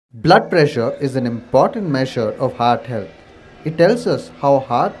Blood pressure is an important measure of heart health. It tells us how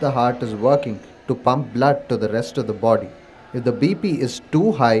hard the heart is working to pump blood to the rest of the body. If the BP is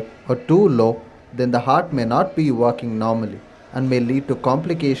too high or too low, then the heart may not be working normally and may lead to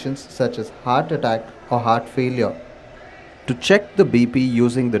complications such as heart attack or heart failure. To check the BP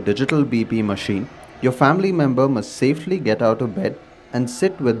using the digital BP machine, your family member must safely get out of bed and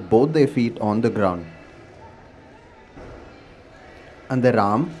sit with both their feet on the ground and their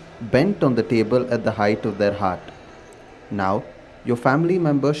arm bent on the table at the height of their heart. Now, your family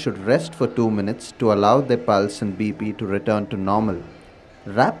member should rest for 2 minutes to allow their pulse and BP to return to normal.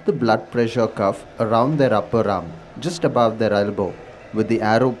 Wrap the blood pressure cuff around their upper arm, just above their elbow, with the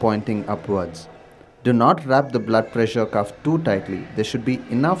arrow pointing upwards. Do not wrap the blood pressure cuff too tightly. There should be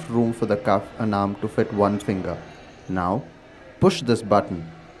enough room for the cuff and arm to fit one finger. Now, push this button.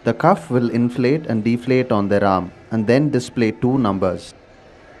 The cuff will inflate and deflate on their arm and then display two numbers.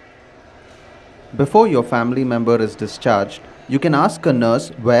 Before your family member is discharged, you can ask a nurse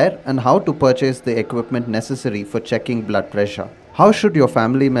where and how to purchase the equipment necessary for checking blood pressure. How should your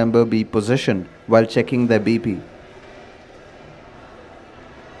family member be positioned while checking their BP?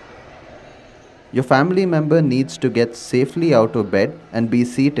 Your family member needs to get safely out of bed and be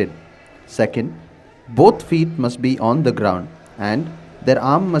seated. Second, both feet must be on the ground and their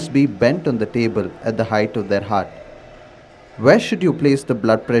arm must be bent on the table at the height of their heart. Where should you place the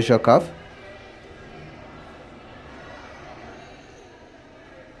blood pressure cuff?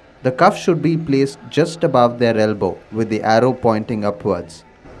 The cuff should be placed just above their elbow with the arrow pointing upwards.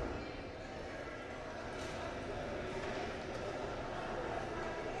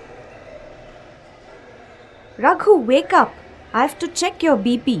 Raghu, wake up. I have to check your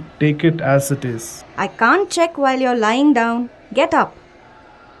BP. Take it as it is. I can't check while you're lying down. Get up.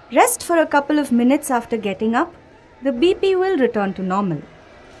 Rest for a couple of minutes after getting up. The BP will return to normal.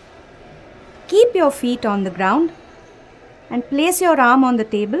 Keep your feet on the ground and place your arm on the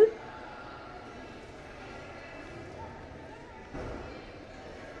table.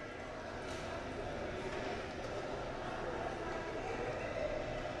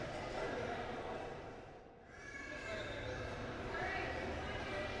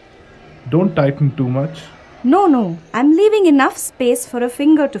 Don't tighten too much. No, I'm leaving enough space for a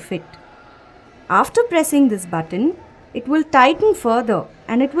finger to fit. After pressing this button, it will tighten further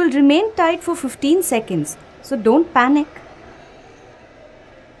and it will remain tight for 15 seconds. So don't panic.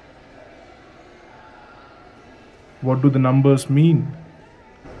 What do the numbers mean?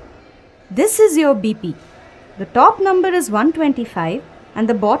 This is your BP. The top number is 125 and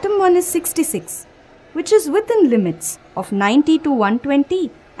the bottom one is 66, which is within limits of 90 to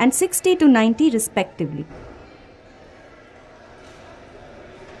 120 and 60 to 90 respectively.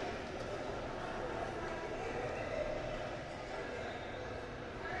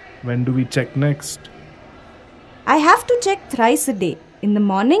 When do we check next? I have to check thrice a day, in the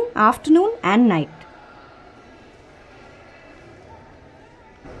morning, afternoon and night.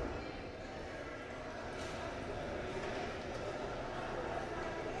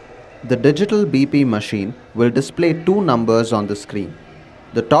 The digital BP machine will display two numbers on the screen.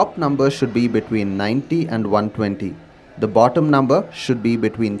 The top number should be between 90 and 120. The bottom number should be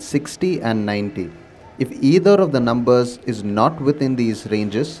between 60 and 90. If either of the numbers is not within these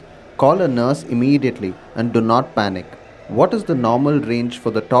ranges, call a nurse immediately and do not panic. What is the normal range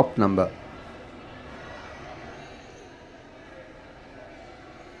for the top number?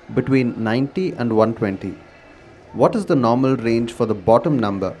 Between 90 and 120. What is the normal range for the bottom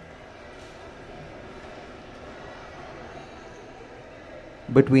number?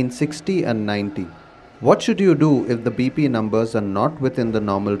 Between 60 and 90. What should you do if the BP numbers are not within the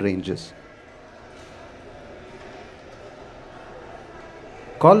normal ranges?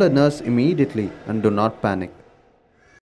 Call a nurse immediately and do not panic.